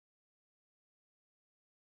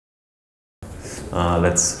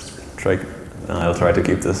let's try. I'll try to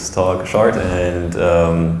keep this talk short and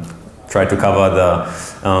try to cover the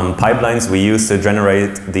pipelines we use to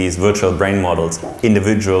generate these virtual brain models,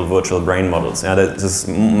 individual virtual brain models. Yeah, this is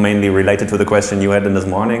mainly related to the question you had in this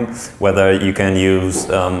morning, whether you can use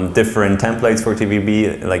different templates for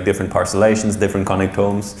TVB, like different parcellations, different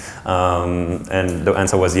connectomes, and the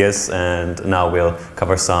answer was yes. And now we'll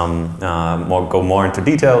cover some go more into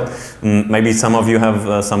detail. Maybe some of you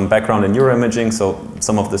have some background in neuroimaging, so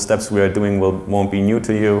some of the steps we are doing won't be new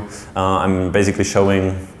to you. I'm basically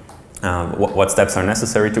showing what steps are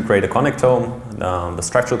necessary to create a connectome, the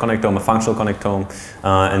structural connectome, a functional connectome,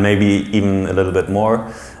 and maybe even a little bit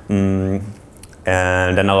more.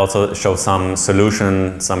 And then I'll also show some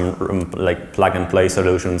solutions, some like plug-and-play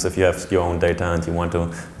solutions if you have your own data and you want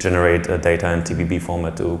to generate data in TBB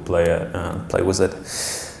format to play with it.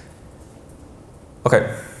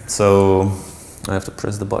 Okay, so I have to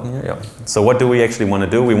press the button here, yeah. So what do we actually want to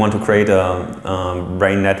do? We want to create a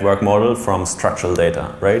brain network model from structural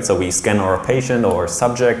data, right? So we scan our patient or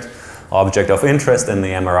subject, object of interest in the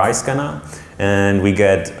MRI scanner, and we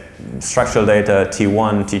get structural data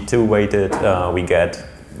T1, T2 weighted, we get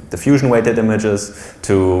diffusion weighted images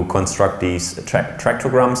to construct these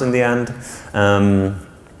tractograms in the end.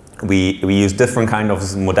 We use different kind of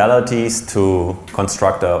modalities to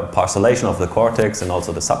construct a parcellation of the cortex and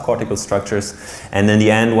also the subcortical structures. And in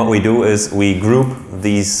the end, what we do is we group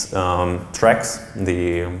these tracks,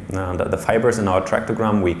 the fibers in our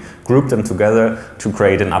tractogram, we group them together to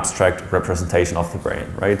create an abstract representation of the brain,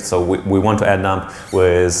 right? So we want to end up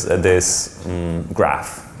with this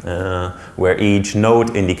graph. Where each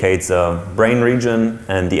node indicates a brain region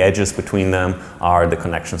and the edges between them are the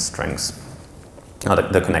connection strengths.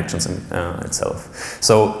 The connections itself.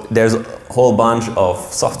 So there's a whole bunch of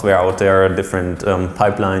software out there, different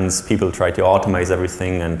pipelines. People try to automate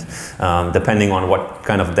everything, and depending on what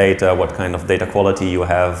kind of data quality you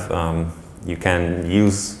have, you can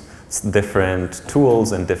use different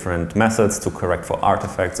tools and different methods to correct for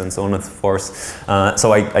artifacts and so on and so forth.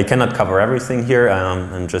 So I cannot cover everything here.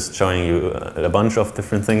 I'm just showing you a bunch of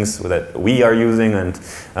different things that we are using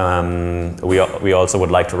and we also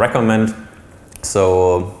would like to recommend.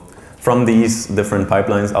 So from these different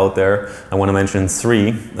pipelines out there, I want to mention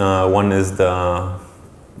three. One is the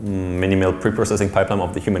minimal preprocessing pipeline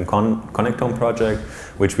of the Human Connectome project,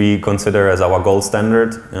 which we consider as our gold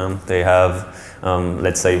standard. They have,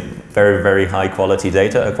 let's say, very, very high quality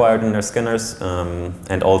data acquired in their scanners,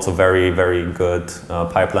 and also very, very good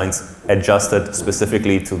pipelines adjusted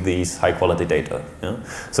specifically to these high quality data. Yeah?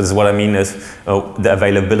 So this is what I mean is the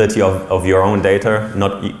availability of your own data.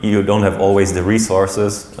 You don't have always the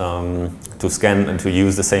resources to scan and to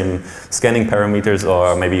use the same scanning parameters,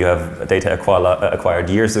 or maybe you have data acquired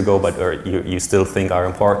years ago but you still think are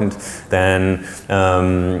important. Then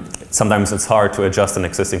sometimes it's hard to adjust an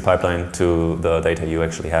existing pipeline to the data you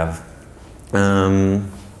actually have.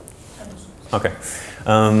 Okay,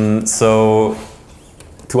 so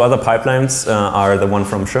two other pipelines are the one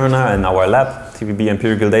from Schirner in our lab, TBB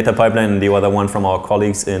empirical data pipeline, and the other one from our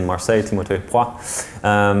colleagues in Marseille, Timothée Proy.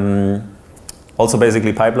 Also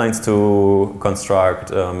basically pipelines to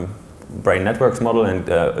construct brain networks model, and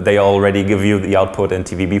they already give you the output in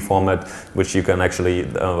TVB format, which you can actually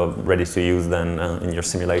ready to use then in your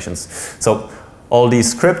simulations. So all these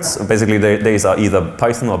scripts, basically these are either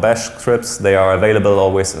Python or Bash scripts. They are available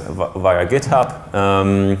always via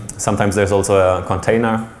GitHub. Sometimes there's also a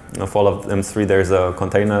container. For all of them three, there's a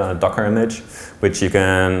container, a Docker image, which you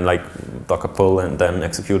can like Docker pull and then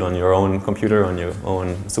execute on your own computer, on your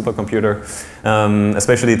own supercomputer.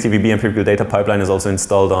 Especially the TVB empirical data pipeline is also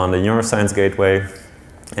installed on the Neuroscience Gateway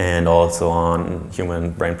and also on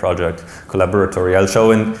Human Brain Project Collaboratory. I'll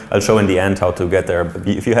show in the end how to get there. But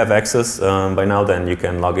if you have access by now, then you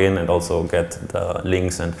can log in and also get the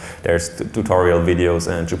links, and there's tutorial videos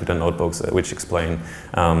and Jupyter notebooks which explain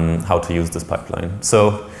how to use this pipeline.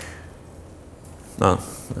 So, I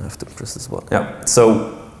have to press this button. Yeah.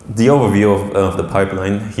 So the overview of the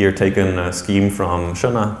pipeline here, taken a scheme from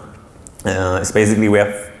Schirner, is basically we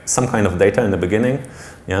have some kind of data in the beginning,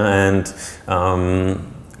 yeah, and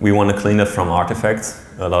we want to clean it from artifacts,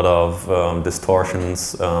 a lot of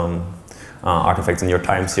distortions, artifacts in your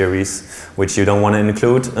time series, which you don't want to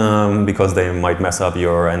include because they might mess up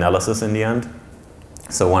your analysis in the end.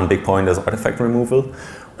 So one big point is artifact removal.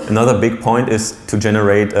 Another big point is to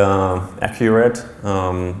generate accurate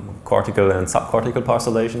cortical and subcortical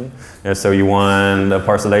parcellation. Yeah, so you want a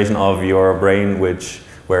parcellation of your brain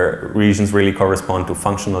where regions really correspond to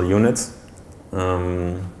functional units,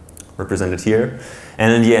 represented here.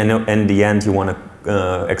 And in the end you want to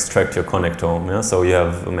extract your connectome. Yeah? So you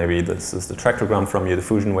have maybe this is the tractogram from your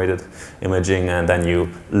diffusion-weighted imaging, and then you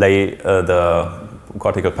lay the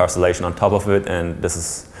cortical parcellation on top of it, and this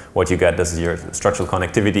is what you get. This is your structural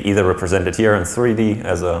connectivity, either represented here in 3D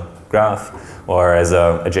as a graph or as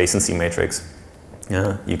a adjacency matrix.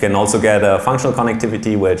 Yeah. You can also get a functional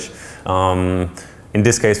connectivity, which in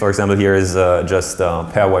this case, for example, here is just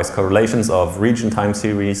pairwise correlations of region time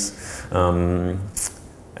series.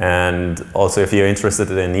 And also, if you're interested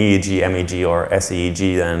in EEG, MEG, or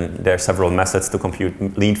SEEG, then there are several methods to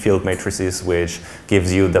compute lean field matrices, which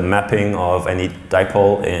gives you the mapping of any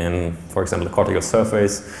dipole in, for example, the cortical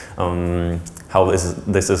surface, how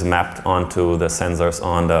this is mapped onto the sensors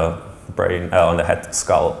on the brain, on the head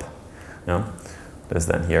scalp. Yeah? This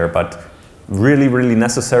then here, but really, really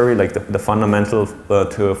necessary, like the fundamental for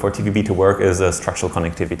TQB to work is structural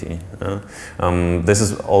connectivity. This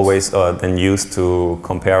is always then used to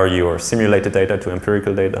compare your simulated data to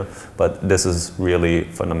empirical data, but this is really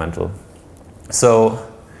fundamental. So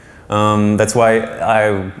that's why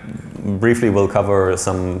I briefly will cover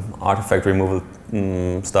some artifact removal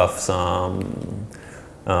stuff, some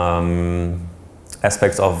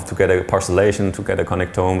aspects of to get a parcellation, to get a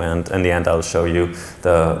connectome, and in the end I'll show you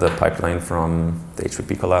the pipeline from the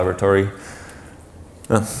HPP laboratory.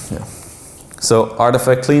 Yeah. So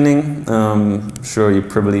artifact cleaning, sure you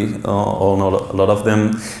probably all know a lot of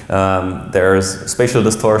them. There's spatial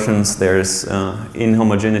distortions, there's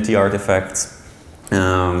inhomogeneity artifacts.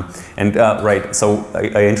 Right, so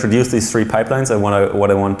I introduced these three pipelines, and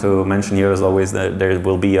what I want to mention here is always that there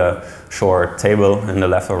will be a short table in the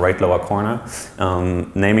left or right lower corner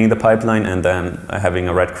naming the pipeline, and then having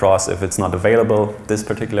a red cross if it's not available, this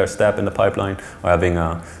particular step in the pipeline, or having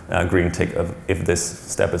a green tick if this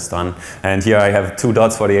step is done. And here I have 2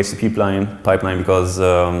 dots for the HTTP pipeline because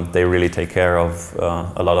they really take care of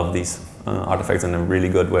a lot of these artifacts in a really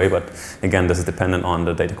good way, but again, this is dependent on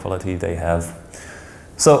the data quality they have.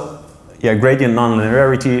 So, yeah, gradient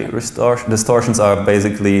nonlinearity distortions are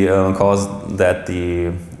basically caused that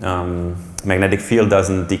the magnetic field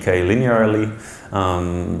doesn't decay linearly.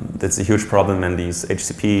 That's a huge problem in these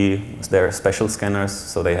HCP. They're special scanners,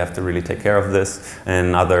 so they have to really take care of this.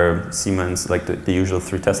 And other Siemens, like the usual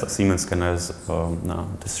 3 Tesla Siemens scanners, no,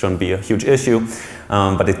 this shouldn't be a huge issue,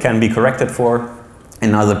 but it can be corrected for.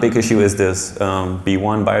 Another big issue is this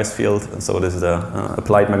B1 bias field, so this is the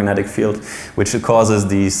applied magnetic field, which causes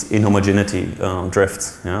these inhomogeneity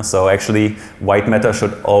drifts. Yeah? So actually, white matter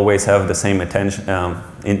should always have the same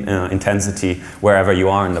intensity wherever you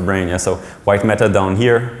are in the brain. Yeah? So white matter down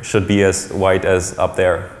here should be as white as up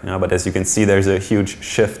there. Yeah? But as you can see, there's a huge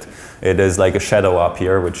shift. It is like a shadow up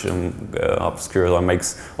here, which obscures or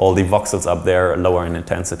makes all the voxels up there lower in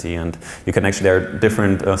intensity. And you can actually, there are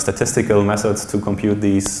different statistical methods to compute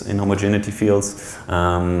these inhomogeneity fields,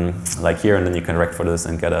 like here, and then you can correct for this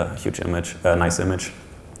and get a huge image, a nice image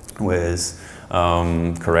with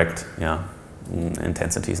correct,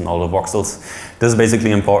 intensities and all the voxels. This is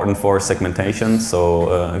basically important for segmentation.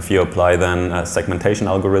 So if you apply then a segmentation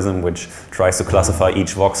algorithm which tries to classify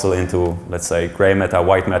each voxel into, let's say, gray matter,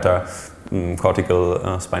 white matter,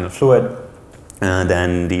 cortical spinal fluid,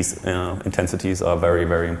 then these intensities are very,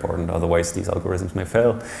 very important. Otherwise, these algorithms may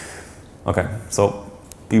fail. Okay, so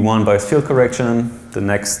B1 bias field correction. The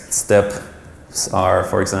next step are,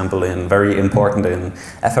 for example, very important in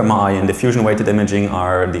fMRI and diffusion-weighted imaging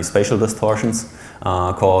are the spatial distortions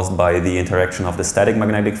caused by the interaction of the static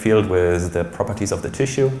magnetic field with the properties of the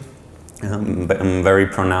tissue. Very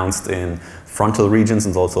pronounced in frontal regions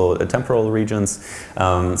and also temporal regions.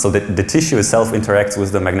 So the tissue itself interacts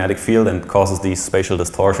with the magnetic field and causes these spatial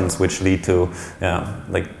distortions, which lead to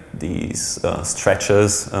like these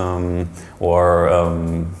stretches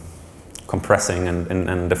or compressing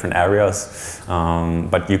in different areas,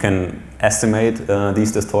 but you can estimate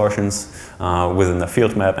these distortions within the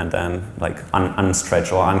field map and then like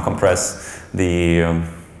unstretch or uncompress the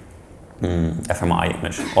fMRI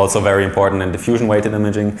image. Also very important in diffusion-weighted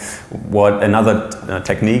imaging. What another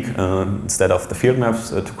technique instead of the field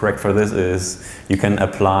maps to correct for this is you can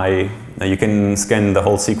apply, you can scan the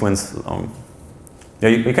whole sequence.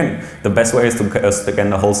 The best way is to scan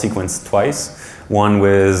the whole sequence twice. One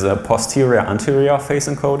with posterior-anterior phase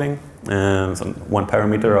encoding, so one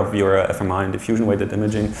parameter of your fMRI and diffusion-weighted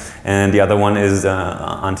imaging, and the other one is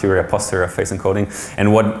anterior-posterior phase encoding.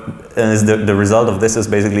 And what is the result of this is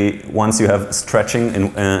basically once you have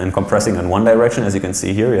stretching and compressing in one direction, as you can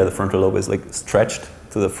see here, the frontal lobe is like stretched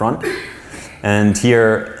to the front, and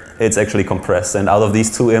here it's actually compressed. And out of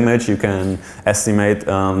these two images, you can estimate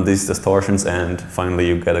these distortions, and finally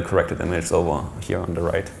you get a corrected image over here on the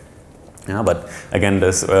right. Yeah, but again,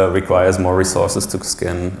 this requires more resources to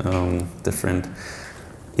scan different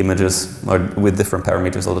images or with different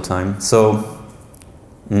parameters all the time. So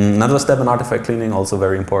another step in artifact cleaning, also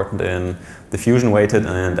very important in diffusion weighted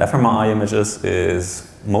and fMRI images, is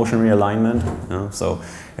motion realignment. So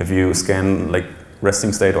if you scan like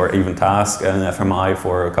resting state or even task and fMRI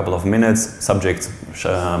for a couple of minutes, subjects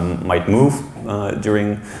might move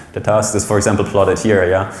during the task. This, for example, plotted here.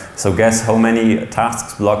 Yeah. So guess how many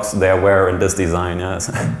task blocks there were in this design. Yeah.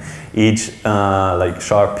 So each like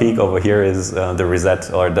sharp peak over here is the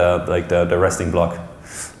reset or the resting block.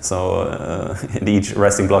 So in each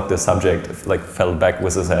resting block, the subject like fell back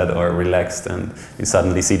with his head or relaxed, and you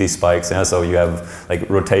suddenly see these spikes. Yeah? So you have like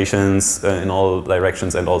rotations in all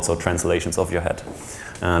directions and also translations of your head.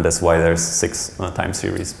 That's why there's 6 time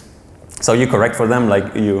series. So you correct for them,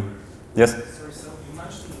 like you, yes? Sorry, so you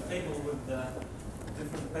mentioned the table with the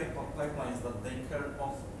different pipelines that take care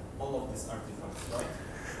of all of these artifacts, right?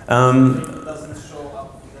 It doesn't show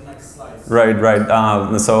up in the next slides.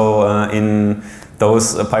 Right. So in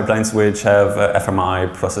those pipelines which have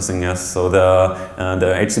fMRI processing, yes. So the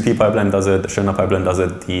HCP pipeline does it, the Schöner pipeline does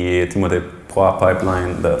it, the Timothée Poix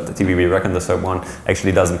pipeline, the TBB Reckon, the third one,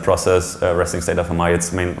 actually doesn't process resting state fMRI.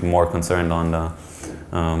 It's more concerned on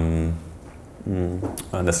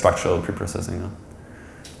the structural preprocessing. Yeah.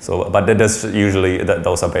 So, but that is usually,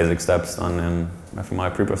 those are basic steps done in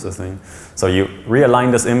fMRI preprocessing. So you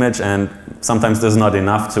realign this image, and sometimes this is not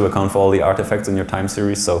enough to account for all the artifacts in your time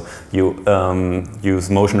series. So you use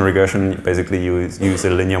motion regression, basically you use a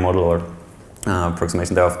linear model or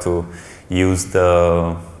approximation thereof to use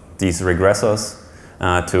these regressors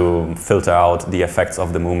to filter out the effects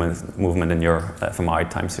of the movement in your fMRI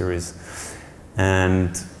time series.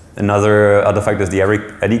 And another artifact is the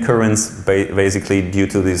eddy currents. Basically, due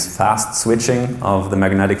to this fast switching of the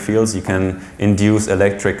magnetic fields, you can induce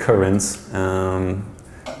electric currents, and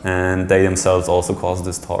they themselves also cause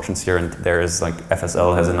distortions here. And there is like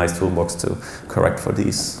FSL has a nice toolbox to correct for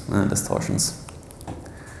these distortions.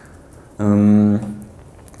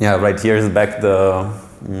 Yeah, right here is back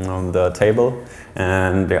the table,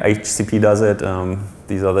 and the HCP does it.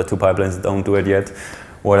 These other 2 pipelines don't do it yet.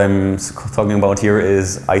 What I'm talking about here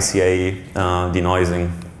is ICA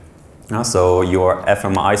denoising. So your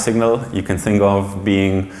fMRI signal, you can think of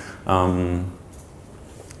being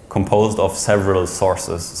composed of several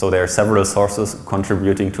sources. So there are several sources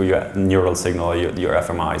contributing to your neural signal, or your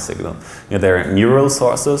fMRI signal. There are neural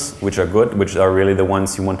sources, which are good, which are really the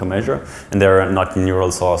ones you want to measure, and there are not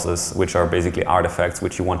neural sources, which are basically artifacts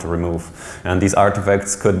which you want to remove. And these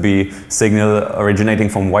artifacts could be signal originating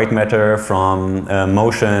from white matter, from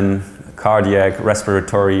motion, cardiac,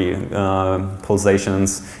 respiratory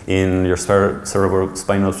pulsations in your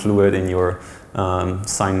cerebrospinal fluid, in your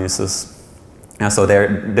sinuses. So there are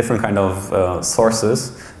different kind of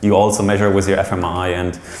sources you also measure with your fMRI,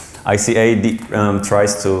 and ICA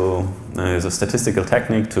tries to use a statistical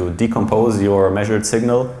technique to decompose your measured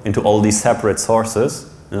signal into all these separate sources.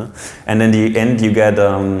 Yeah? And in the end you get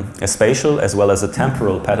a spatial as well as a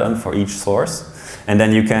temporal pattern for each source, and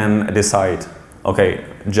then you can decide, okay,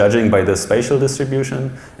 judging by the spatial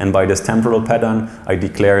distribution and by this temporal pattern, I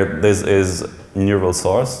declare this is neural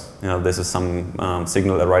source. This is some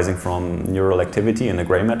signal arising from neural activity in the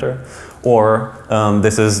gray matter, or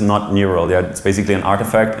this is not neural. Yeah, it's basically an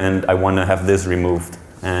artifact, and I want to have this removed.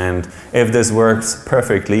 And if this works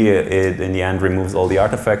perfectly, it in the end removes all the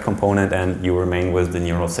artifact component, and you remain with the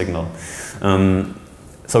neural signal.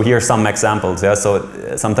 So here are some examples. Yeah,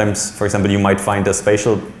 so sometimes, for example, you might find a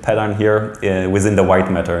spatial pattern here within the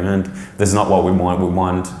white matter, and this is not what we want. We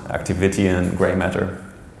want activity in gray matter.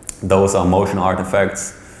 Those are motion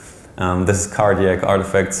artifacts. This is cardiac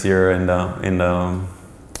artifacts here in the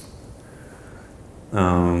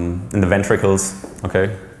ventricles.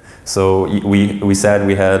 Okay, so we said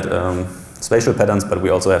we had spatial patterns, but we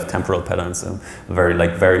also have temporal patterns.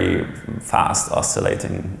 Very fast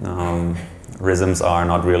oscillating rhythms are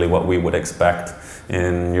not really what we would expect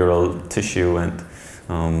in neural tissue, and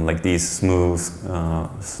like these smooth,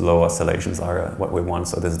 slow oscillations are what we want.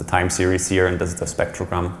 So this is the time series here, and this is the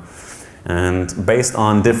spectrogram. And based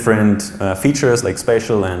on different features like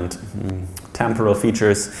spatial and temporal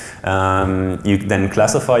features, you then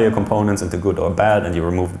classify your components into good or bad, and you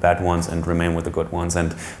remove the bad ones and remain with the good ones.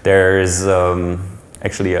 And there is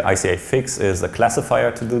actually an ICA fix is a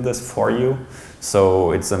classifier to do this for you.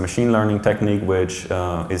 So it's a machine learning technique which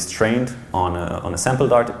is trained on a sample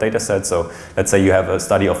data set. So let's say you have a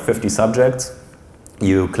study of 50 subjects.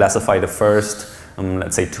 You classify the first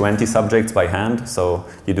let's say 20 subjects by hand. So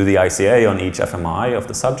you do the ICA on each fMRI of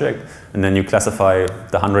the subject, and then you classify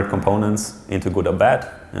the 100 components into good or bad.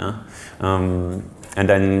 Yeah? And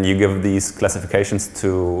then you give these classifications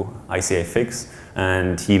to ICA-Fix,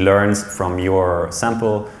 and he learns from your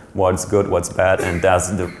sample what's good, what's bad, and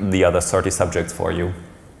does the other 30 subjects for you.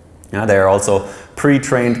 Yeah, there are also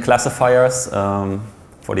pre-trained classifiers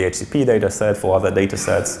for the HCP data set, for other data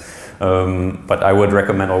sets, but I would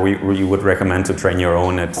recommend, or we would recommend, to train your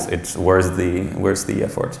own. It's worth the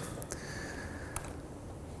effort.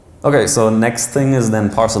 Okay, so next thing is then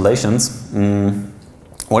parcellations.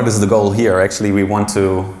 What is the goal here? Actually, we want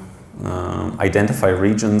to identify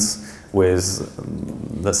regions with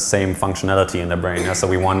the same functionality in the brain. Yeah? So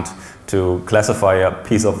we want to classify a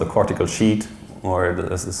piece of the cortical sheet or on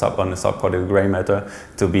the subcortical gray matter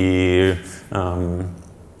to be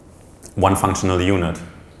one functional unit,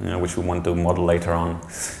 which we want to model later on.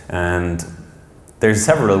 And there's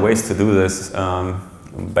several ways to do this.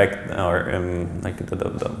 Like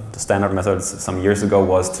the standard methods some years ago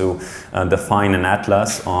was to define an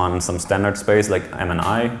atlas on some standard space like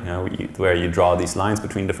M&I, where you draw these lines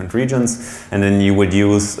between different regions, and then you would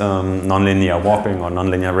use nonlinear warping or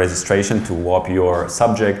nonlinear registration to warp your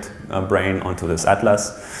subject brain onto this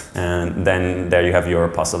atlas, and then there you have your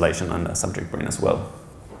parcellation on the subject brain as well.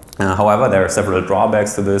 However, there are several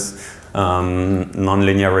drawbacks to this.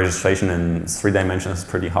 Nonlinear registration in 3 dimensions is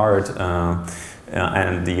pretty hard.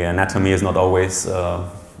 And the anatomy is not always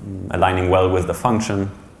aligning well with the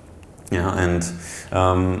function. Yeah, and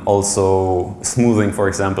also smoothing, for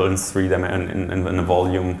example, in in a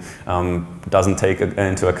volume doesn't take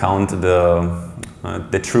into account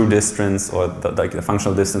the true distance or the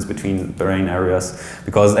functional distance between brain areas,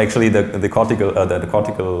 because actually the cortical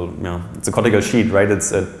it's a cortical sheet, right?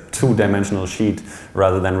 It's a 2-dimensional sheet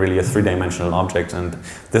rather than really a 3-dimensional object, and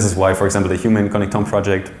this is why, for example, the Human Connectome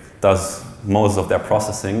project does most of their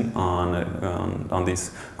processing on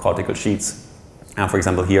these cortical sheets. For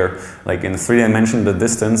example, here, like in 3 dimension, the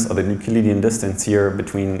distance, or the Euclidean distance here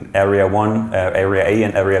between area A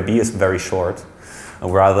and area B is very short,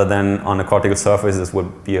 rather than on a cortical surface this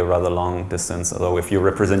would be a rather long distance. Although if you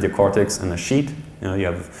represent your cortex in a sheet, you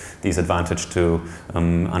have this advantage to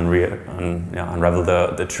unravel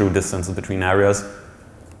the true distance between areas.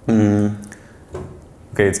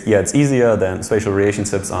 Okay, it's easier, then spatial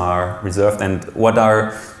relationships are reserved, and what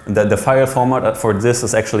are the file format for this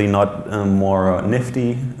is actually not more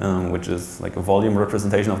nifty, which is like a volume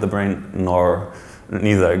representation of the brain, nor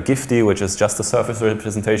neither GIFTY, which is just a surface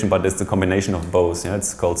representation, but it's the combination of both. Yeah?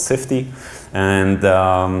 It's called SIFTY, and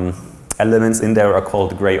elements in there are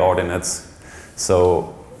called gray ordinates.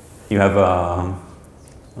 So you have a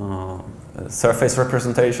surface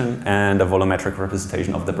representation and a volumetric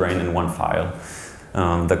representation of the brain in one file.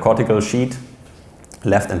 The cortical sheet,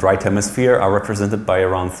 left and right hemisphere, are represented by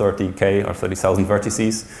around 30K or 30,000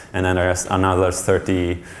 vertices, and then there's another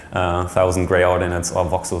 30,000 gray ordinates or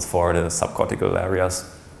voxels for the subcortical areas.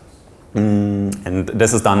 And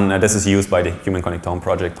this is done. This is used by the Human Connectome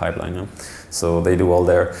project pipeline. Yeah? So they do all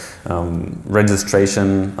their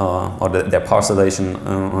registration or their parcellation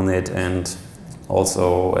on it, and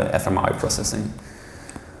also fMRI processing.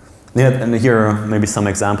 Yeah, and here maybe some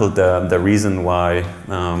example, the reason why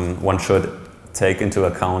one should take into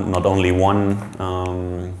account not only one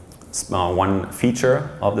feature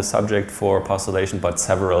of the subject for parcellation, but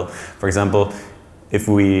several. For example, if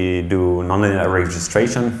we do nonlinear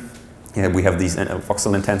registration, we have these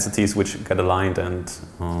voxel intensities which get aligned, and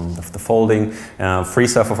the folding.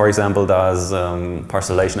 FreeSurfer, for example, does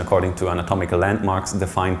parcellation according to anatomical landmarks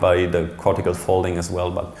defined by the cortical folding as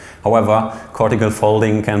well. But however, cortical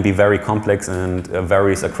folding can be very complex and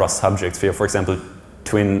varies across subjects. For example,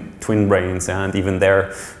 twin brains, and even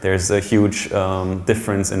there's a huge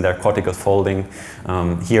difference in their cortical folding.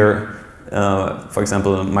 Here, for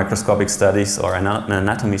example, microscopic studies or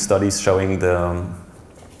anatomy studies showing the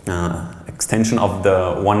extension of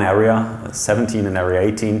the one area, 17 and area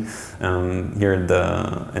 18, here in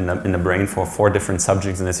the brain for 4 different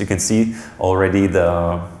subjects. And as you can see already,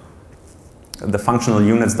 the functional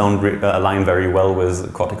units don't align very well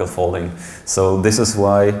with cortical folding. So this is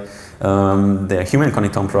why the Human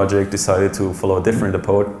Connectome project decided to follow a different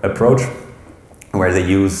approach, where they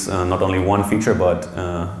use not only one feature, but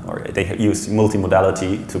or they use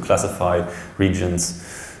multimodality to classify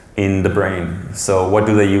regions in the brain. So what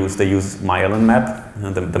do they use? They use myelin map,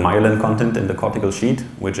 the myelin content in the cortical sheet,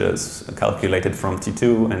 which is calculated from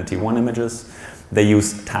T2 and T1 images. They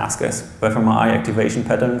use task as fMRI activation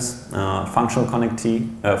patterns, functional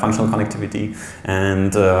connectivity,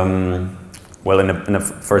 and well, in the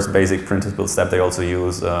first basic principle step, they also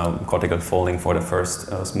use cortical folding for the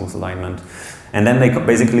first smooth alignment. And then they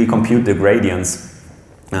basically compute the gradients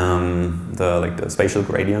the spatial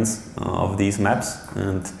gradients of these maps,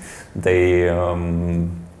 and they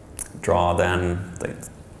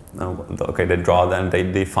they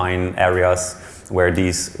define areas where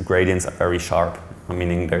these gradients are very sharp,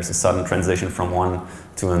 meaning there's a sudden transition from one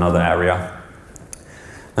to another area.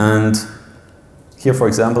 And here, for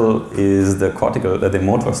example, is the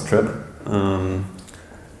motor strip.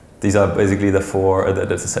 These are basically the four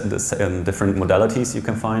different modalities you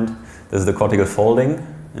can find. There's the cortical folding,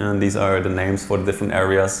 and these are the names for the different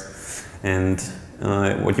areas. And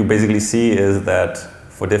what you basically see is that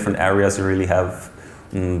for different areas, you really have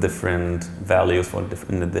different values for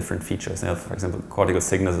the different features. For example, cortical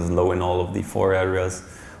thickness is low in all of the 4 areas.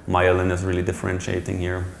 Myelin is really differentiating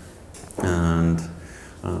here, and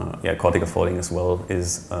cortical folding as well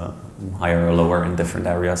is higher or lower in different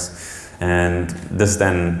areas. And this is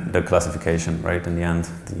then the classification, right? In the end,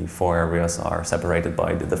 the 4 areas are separated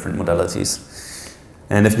by the different modalities.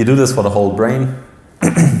 And if you do this for the whole brain,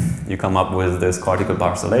 you come up with this cortical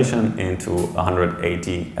parcellation into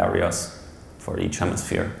 180 areas for each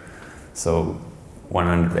hemisphere. So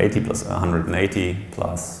 180 plus 180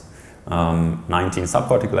 plus 19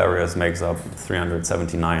 subcortical areas makes up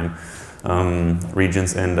 379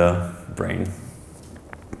 regions in the brain.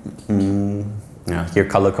 Here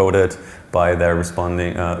color-coded by their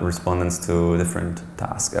respondents to different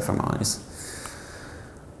task fMRIs.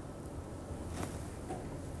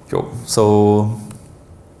 Cool. So,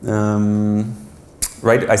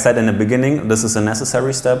 right, I said in the beginning, this is a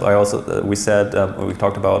necessary step. We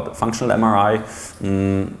talked about functional MRI,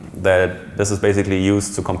 that this is basically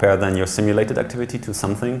used to compare then your simulated activity to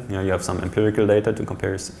something. You have some empirical data to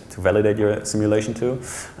compare, to validate your simulation to,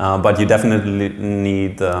 but you definitely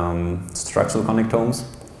need structural connectomes.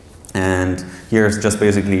 And here's just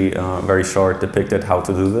basically very short depicted how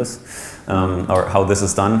to do this, or how this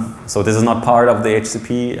is done. So this is not part of the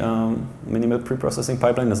HCP minimal preprocessing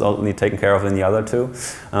pipeline. It's only taken care of in the other 2.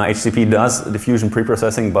 HCP does diffusion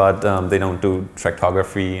preprocessing, but they don't do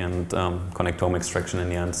tractography and connectome extraction in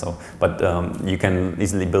the end. So, but you can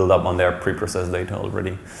easily build up on their preprocessed data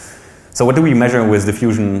already. So what do we measure with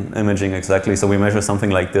diffusion imaging exactly? So we measure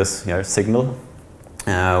something like this here, signal.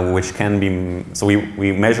 Which can be, so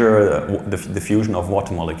we measure the diffusion of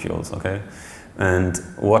water molecules, okay? And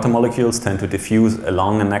water molecules tend to diffuse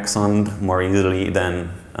along an axon more easily than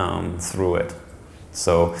through it.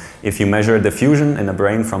 So if you measure diffusion in a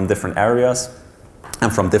brain from different areas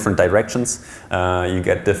and from different directions, you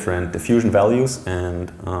get different diffusion values, and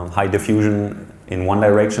high diffusion in one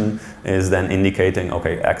direction is then indicating,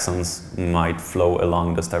 okay, axons might flow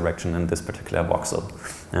along this direction in this particular voxel.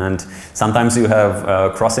 And sometimes you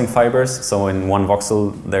have crossing fibers, so in one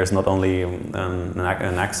voxel there's not only an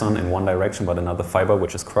axon in one direction, but another fiber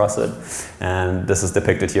which is crossed, and this is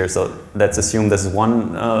depicted here. So let's assume this is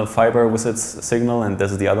one fiber with its signal, and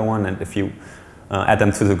this is the other one, and if you add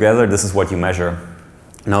them two together, this is what you measure.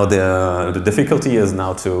 Now the difficulty is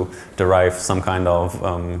now to derive some kind of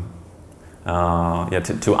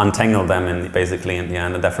to untangle them basically in the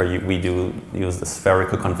end, and therefore we do use the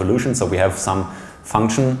spherical convolution. So we have some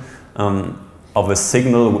function of a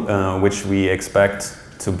signal which we expect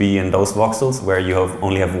to be in those voxels where you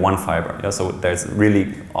only have one fiber. Yeah? So there's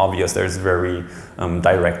really obvious, there's very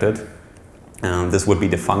directed. This would be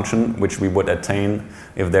the function which we would attain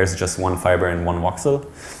if there's just one fiber in one voxel.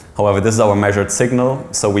 However, this is our measured signal,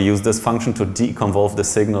 so we use this function to deconvolve the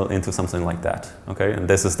signal into something like that. Okay, and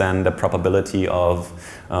this is then the probability of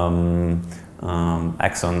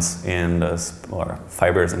axons in this, or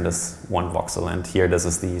fibers in this one voxel. And here, this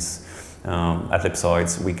is these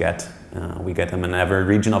ellipsoids we get them in every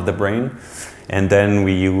region of the brain. And then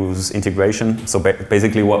we use integration. So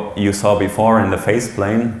basically, what you saw before in the phase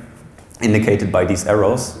plane, indicated by these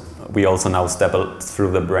arrows, we also now step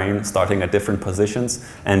through the brain, starting at different positions,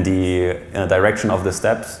 and the direction of the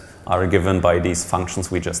steps are given by these functions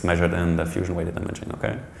we just measured in the fusion-weighted imaging,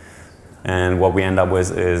 okay? And what we end up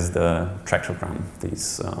with is the tractogram,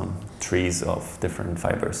 these trees of different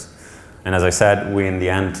fibers. And as I said, we in the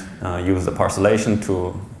end use the parcellation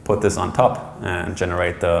to put this on top and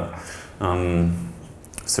generate the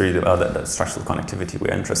structural connectivity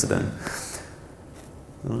we're interested in.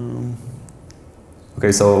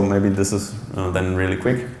 Okay, so maybe this is then really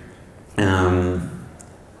quick.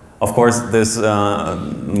 Of course, this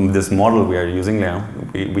model we are using now,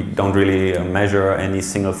 we don't really measure any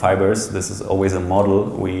single fibers. This is always a model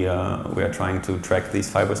we are trying to track these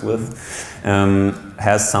fibers with.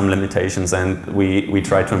 Has some limitations, and we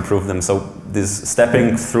try to improve them. So this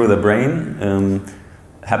stepping through the brain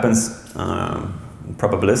happens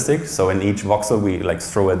probabilistic. So in each voxel we like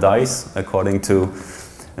throw a dice according to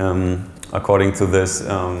according to this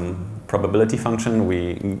probability function,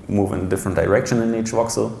 we move in a different direction in each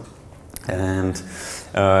voxel. And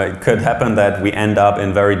it could happen that we end up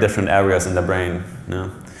in very different areas in the brain.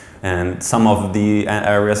 And some of the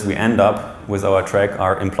areas we end up with our track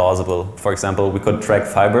are implausible. For example, we could track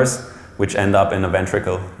fibers which end up in a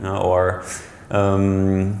ventricle, or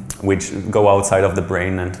which go outside of the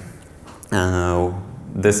brain. And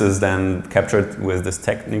this is then captured with this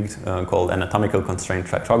technique called anatomical constraint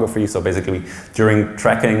tractography. So basically, during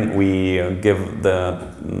tracking, we give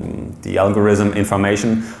the algorithm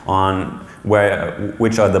information on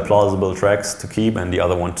which are the plausible tracks to keep and the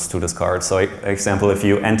other ones to discard. So, example, if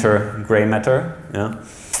you enter gray matter,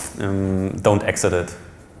 don't exit it.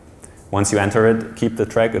 Once you enter it, keep the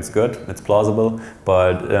track. It's good, it's plausible,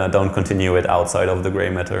 but don't continue it outside of the gray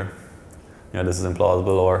matter. This is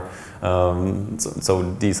implausible. Or so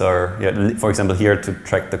these are, for example, here to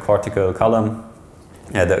track the cortical column,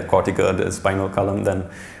 the spinal column, then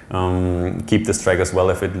keep this track as well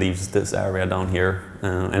if it leaves this area down here.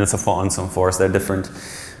 And it's on some force. There are different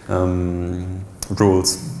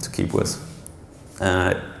rules to keep with.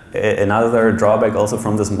 Another drawback also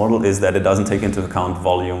from this model is that it doesn't take into account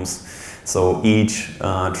volumes. So each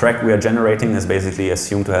track we are generating is basically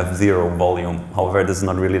assumed to have 0 volume. However, this is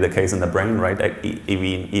not really the case in the brain, right?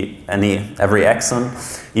 Every axon,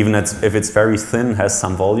 even if it's very thin, has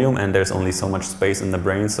some volume, and there's only so much space in the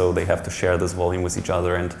brain, so they have to share this volume with each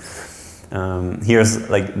other. And here's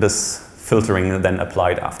like this filtering then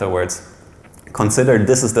applied afterwards. Consider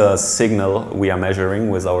this is the signal we are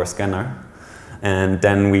measuring with our scanner, and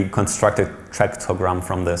then we construct a tractogram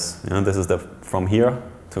from this. This is from here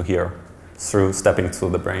to here, through stepping through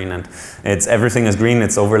the brain, and everything is green.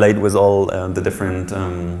 It's overlaid with all the different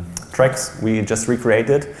tracks we just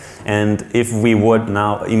recreated. And if we would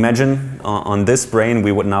now imagine on this brain,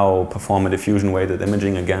 we would now perform a diffusion weighted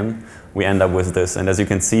imaging again, we end up with this. And as you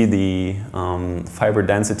can see, the fiber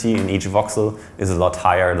density in each voxel is a lot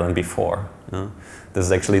higher than before. This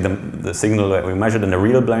is actually the signal that we measured in the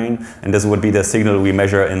real brain, and this would be the signal we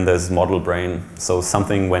measure in this model brain. So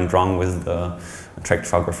something went wrong with the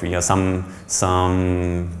tractography. Some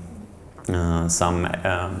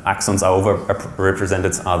axons are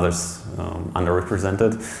overrepresented, others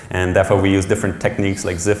underrepresented, and therefore we use different techniques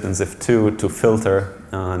like ZIFT and ZIFT2 to filter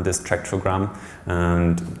this tractogram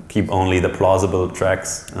and keep only the plausible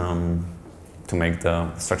tracks to make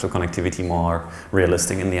the structural connectivity more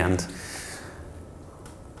realistic in the end.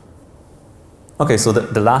 Okay, so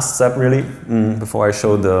the last step really, before I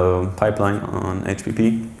show the pipeline on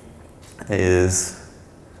HPP, is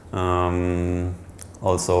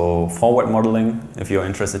also forward modeling. If you're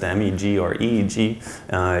interested in MEG or EEG,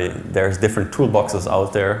 there's different toolboxes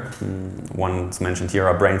out there. One's mentioned here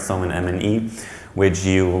are Brainstorm and MNE, which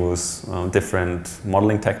use different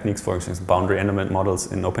modeling techniques, for instance, boundary element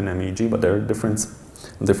models in OpenMEG, but there are different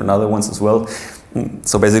other ones as well.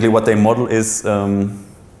 So basically what they model is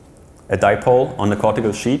a dipole on the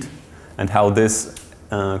cortical sheet, and how this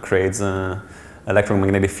creates an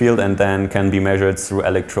electromagnetic field and then can be measured through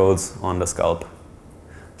electrodes on the scalp.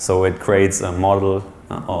 So it creates a model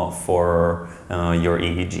for your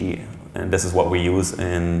EEG, and this is what we use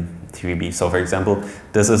in TVB. So for example,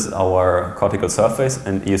 this is our cortical surface,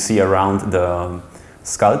 and you see around the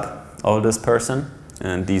scalp of this person,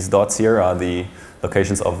 and these dots here are the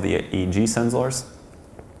locations of the EEG sensors,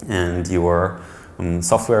 and your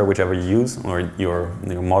software, whichever you use, or your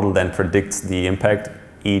model then predicts the impact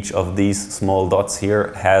each of these small dots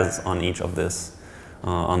here has on each of this,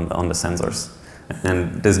 on the sensors.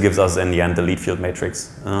 And this gives us, in the end, the lead field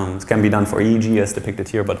matrix. It can be done for EEG as depicted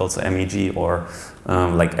here, but also MEG, or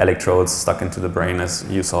like electrodes stuck into the brain, as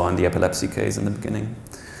you saw in the epilepsy case in the beginning.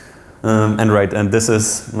 And this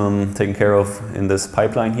is taken care of in this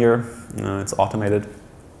pipeline here. It's automated.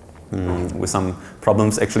 With some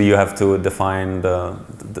problems, actually, you have to define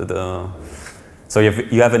so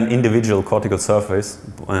you have an individual cortical surface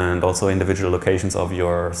and also individual locations of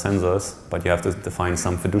your sensors, but you have to define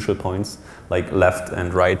some fiducial points, like left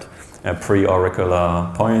and right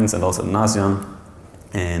pre-auricular points, and also nasion,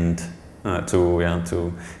 and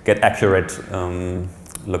to get accurate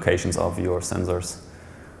locations of your sensors.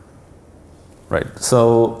 Right.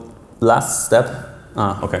 So last step.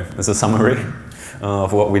 Okay, this is a summary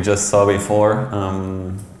of what we just saw before.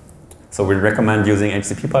 So we recommend using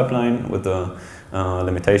HCP pipeline with the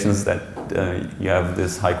limitations that you have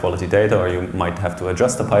this high quality data, or you might have to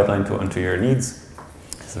adjust the pipeline to your needs.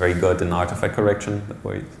 It's very good in artifact correction, that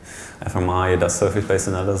way fMRI does surface-based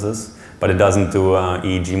analysis. but it doesn't do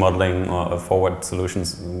EEG modeling or forward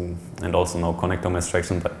solutions, and also no connectome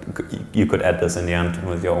extraction, but you could add this in the end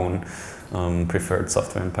with your own preferred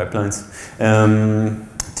software and pipelines.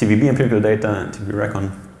 TVB empirical data and TVB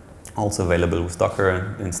Recon also available with Docker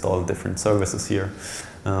and install different services here,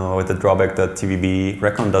 with the drawback that TVB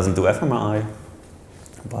Recon doesn't do fMRI,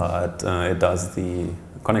 but it does the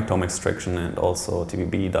connectome extraction, and also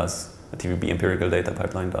TVB empirical data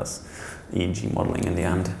pipeline does EEG modeling in the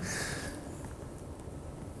end.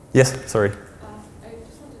 Yes, sorry. I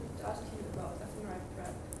just wanted to ask you about fMRI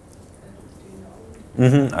prep. Do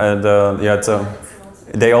you know?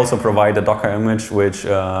 They also provide a Docker image, which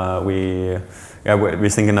we're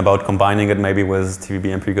thinking about combining it maybe with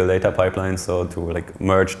TVB empirical data pipelines, so to like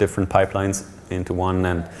merge different pipelines into one,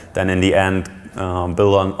 and then in the end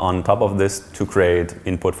build on top of this to create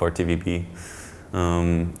input for TVB.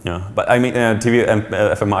 But I mean,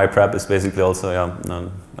 fMRI prep is basically also a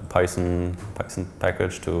Python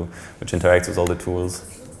package which interacts with all the tools. It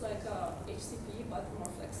looks like HCP, but more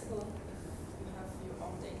flexible if you have your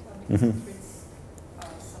own data, because it reads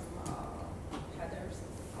some headers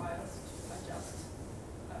and files to adjust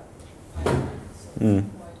pipeline, so it's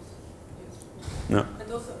quite useful. Yeah. And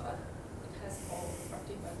also it has all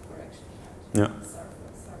artifact correction and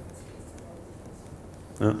surface based and all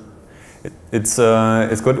these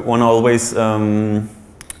things. It's good. One always,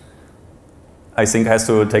 I think, has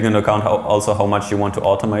to take into account how much you want to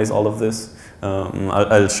automate all of this.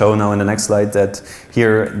 I'll show now in the next slide that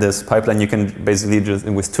here, this pipeline, you can basically just,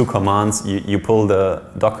 with 2 commands, you pull the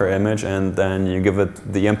Docker image and then you give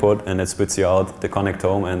it the input, and it spits you out the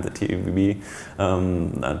connectome and the TVB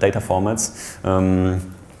data formats.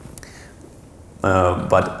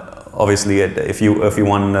 But obviously, if you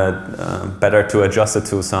want better to adjust it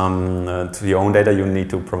to to your own data, you need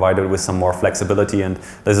to provide it with some more flexibility, and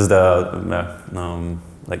this is the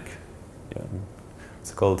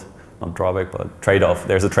what's it called? Not drawback, but trade-off.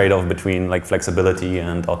 There's a trade-off between like flexibility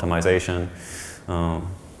and automation in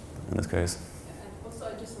this case. And also,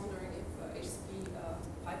 I'm just wondering if HCP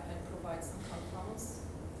pipeline provides some confounds,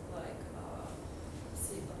 like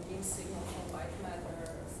beam signal from white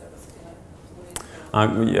matter, surface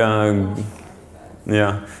fluid.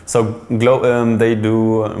 Yeah, so they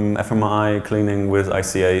do fMRI cleaning with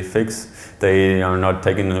ICA fix. They are not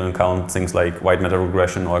taking into account things like white matter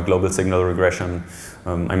regression or global signal regression.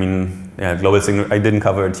 Global signal, I didn't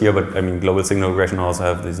cover it here, but I mean, global signal regression also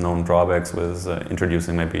have these known drawbacks with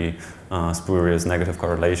introducing maybe spurious negative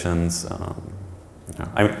correlations.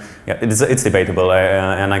 It's debatable,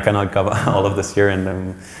 and I cannot cover all of this here.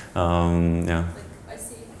 And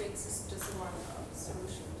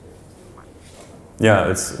yeah,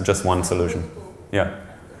 it's just one solution. Yeah,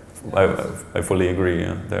 I fully agree.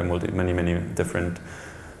 Yeah. There are many different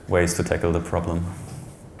ways to tackle the problem.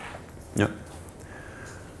 Yeah.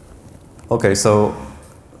 Okay, so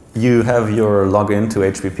you have your login to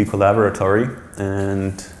HPP Collaboratory,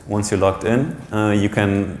 and once you're logged in, you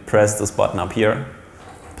can press this button up here,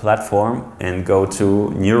 Platform, and go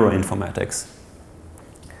to Neuroinformatics.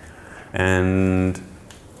 And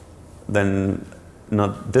then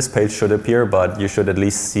not this page should appear, but you should at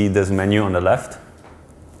least see this menu on the left.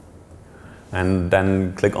 And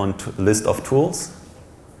then click on List of Tools.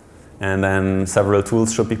 And then several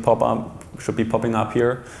tools should be popping up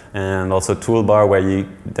here. And also toolbar where you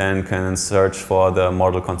then can search for the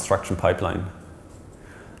model construction pipeline.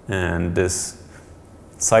 And this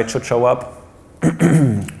site should show up,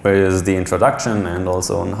 where is the introduction and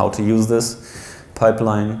also on how to use this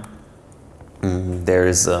pipeline. There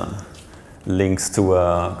is links to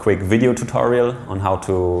a quick video tutorial on how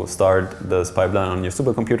to start this pipeline on your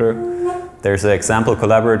supercomputer. There's an example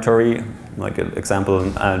collaboratory, like an example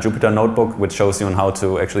Jupyter notebook, which shows you on how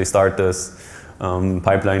to actually start this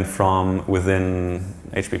pipeline from within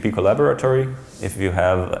HPP Collaboratory if you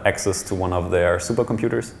have access to one of their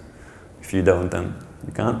supercomputers. If you don't, then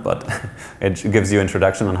you can't, but it gives you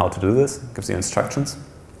introduction on how to do this, gives you instructions.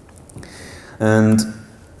 And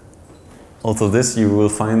also this you will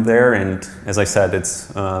find there, and as I said,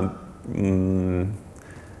 it's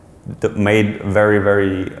made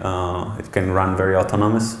very, it can run very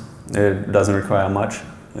autonomous. It doesn't require much.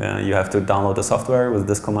 You have to download the software with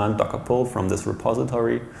this command, docker pull from this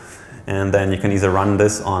repository, and then you can either run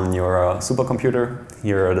this on your supercomputer.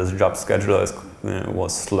 Here this job scheduler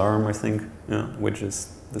was Slurm, I think, which is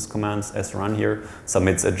this command srun here,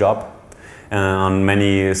 submits a job. On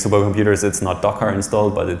many supercomputers it's not Docker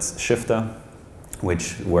installed, but it's Shifter,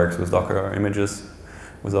 which works with Docker images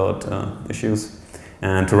without issues.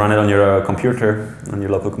 And to run it on your computer, on your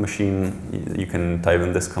local machine, you can type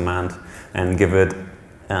in this command and give it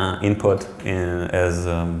input as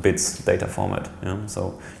bits data format. Yeah?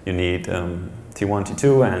 So you need T1,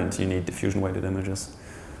 T2, and you need diffusion-weighted images.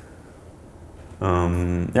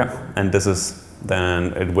 Yeah, and this is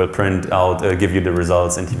then it will print out, give you the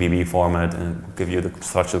results in TVB format, and give you the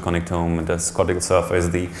structural connectome, and the cortical surface,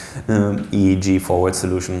 the EEG forward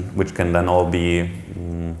solution, which can then all be,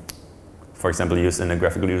 for example, used in a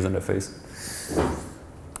graphical user interface.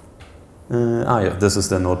 Yeah, this is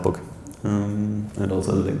the notebook, and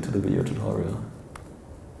also the link to the video tutorial.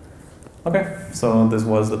 Okay, so this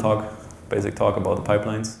was the talk, basic talk about the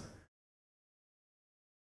pipelines.